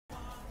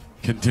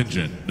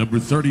Contingent number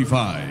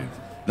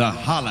 35, the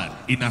Halad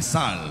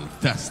Inasal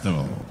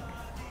Festival.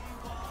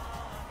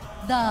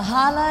 The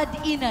Halad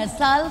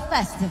Inasal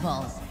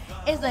Festival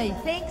is a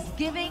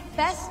Thanksgiving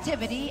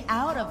festivity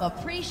out of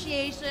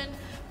appreciation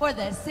for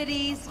the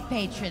city's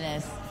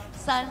patroness,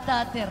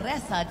 Santa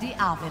Teresa de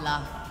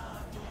Avila.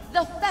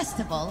 The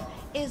festival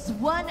is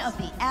one of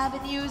the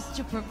avenues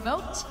to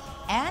promote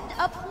and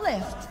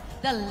uplift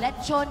the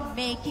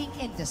lechon-making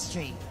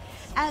industry,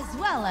 as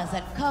well as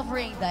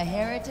uncovering the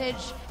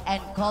heritage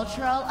and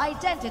cultural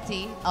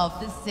identity of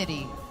the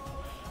city.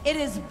 It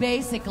is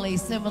basically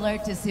similar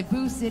to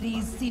Cebu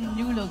City's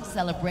Sinulog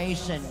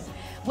celebration,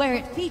 where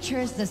it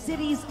features the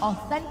city's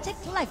authentic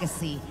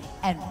legacy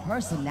and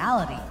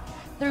personality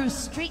through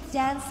street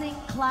dancing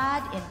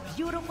clad in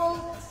beautiful,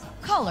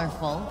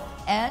 colorful,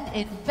 and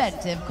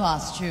inventive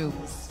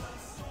costumes.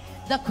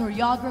 The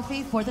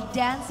choreography for the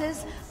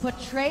dances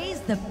portrays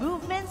the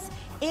movements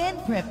in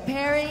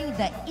preparing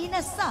the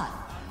inasal,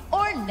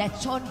 or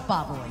lechon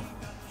baboy.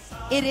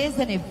 It is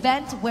an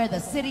event where the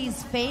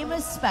city's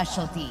famous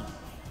specialty,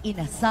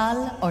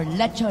 inasal or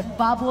lechon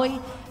baboy,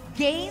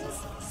 gains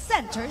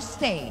center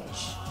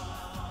stage.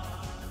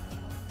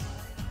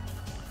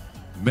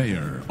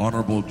 Mayor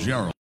Honorable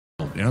Gerald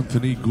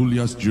Anthony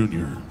Gullias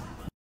Jr.,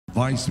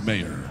 Vice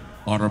Mayor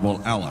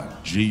Honorable Alan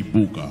G.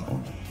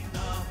 Bugao.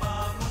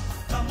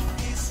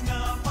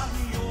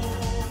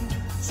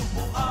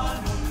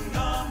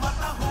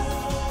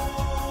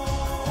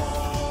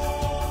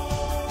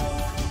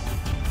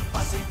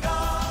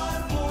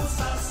 Pasigarbo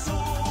sa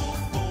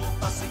Sugbo,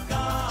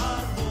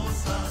 Pasigarbo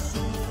sa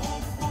Sugbo,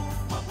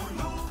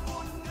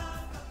 mabulungon nga.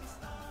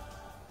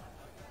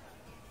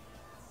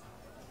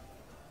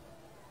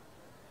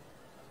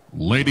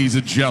 Ladies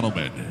and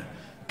gentlemen,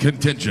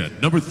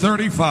 contingent number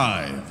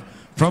 35,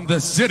 from the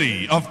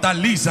city of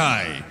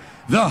Talisay,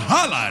 the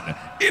Halad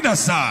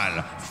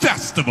Inasal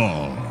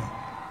Festival.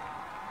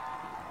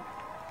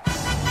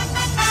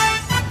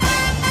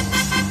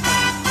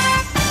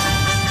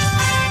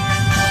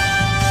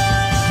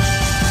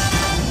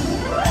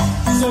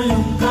 Sa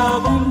iyong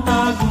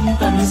kabuntagong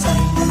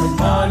Talisay na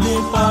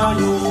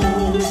nagmalipayo,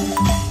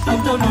 ang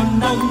tanon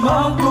ng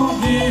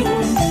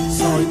magugihon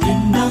sa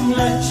itin ng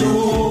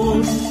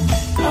lechon,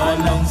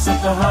 kalang sa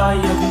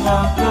kahayag nga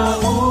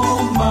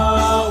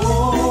kaumaon.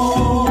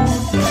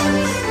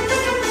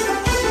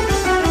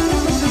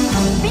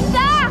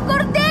 Binta!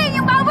 Kording!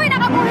 Yung baboy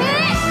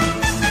nakabuhi!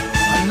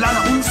 Ala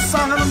na unsa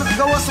nga lang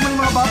nakagawa sa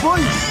mga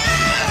baboy.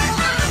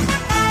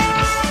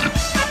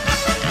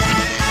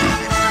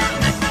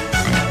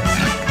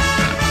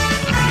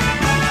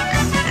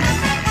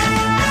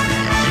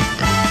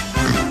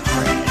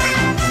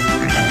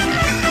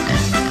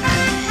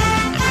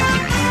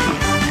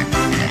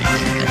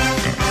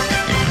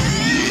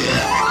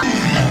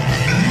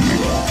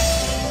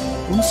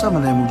 Unsa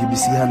man ay mong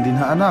gibisihan din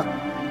ha, anak?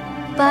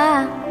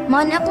 Pa,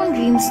 mao na akong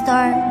dream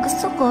star.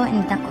 Gusto ko,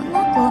 intakot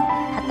na ko.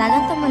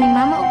 Hatagan ta mo ni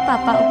mama o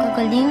papa o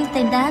kagaling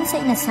tindahan sa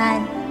inasal.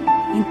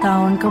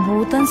 Intawon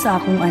kabuutan sa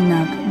akong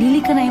anak.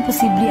 Dili ka na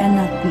imposible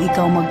anak kung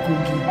ikaw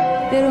magkugi.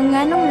 Pero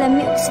nga nung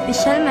lami o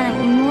espesyal man ang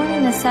imo ni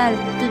inasal,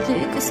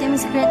 tutuloy ko sa iyong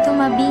sekreto,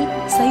 mabi.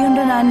 Sa iyon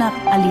rin anak,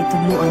 ali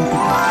tudluan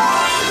kita.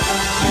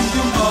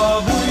 Yung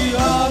baboy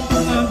at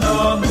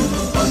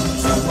nanamon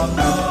sa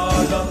mga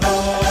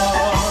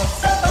lakas,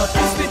 at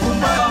isli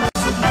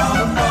pumasok na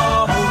ang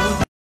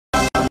baboy,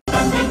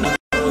 ang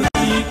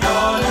ginatuloy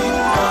kaligtas.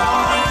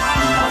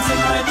 Ang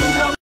sekreto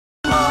ng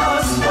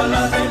mas,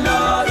 wala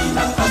kailain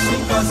ang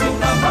kasing-kasing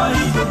na may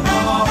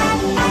dumahon.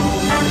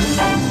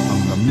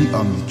 Ang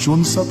lamiang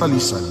lechon sa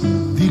Talisay,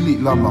 dili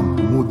lamang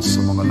tungod sa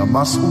mga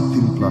lamas o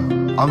timpla.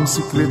 Ang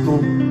sikreto,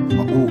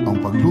 mao ang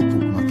pagluto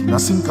na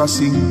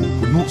kinasing-kasing o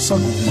puno sa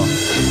gugma.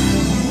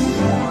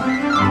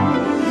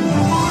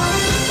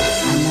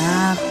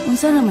 Anak,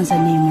 unsa naman sa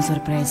nimo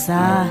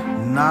sorpresa?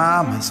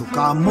 Na, may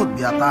sukamot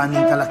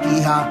biyataning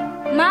kalakiha.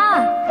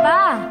 Ma,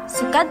 pa,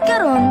 sukad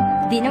karon,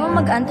 di naman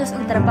mag-antos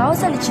og trabaho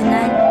sa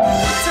lechonan.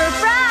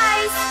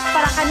 Surprise!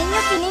 Para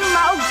kaninyo kining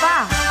maog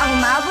pa, ang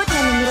maabot na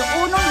numero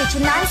 1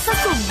 lechonan sa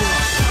Sugbo.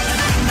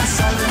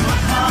 Inasal,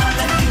 mahal,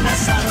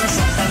 inasal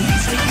sa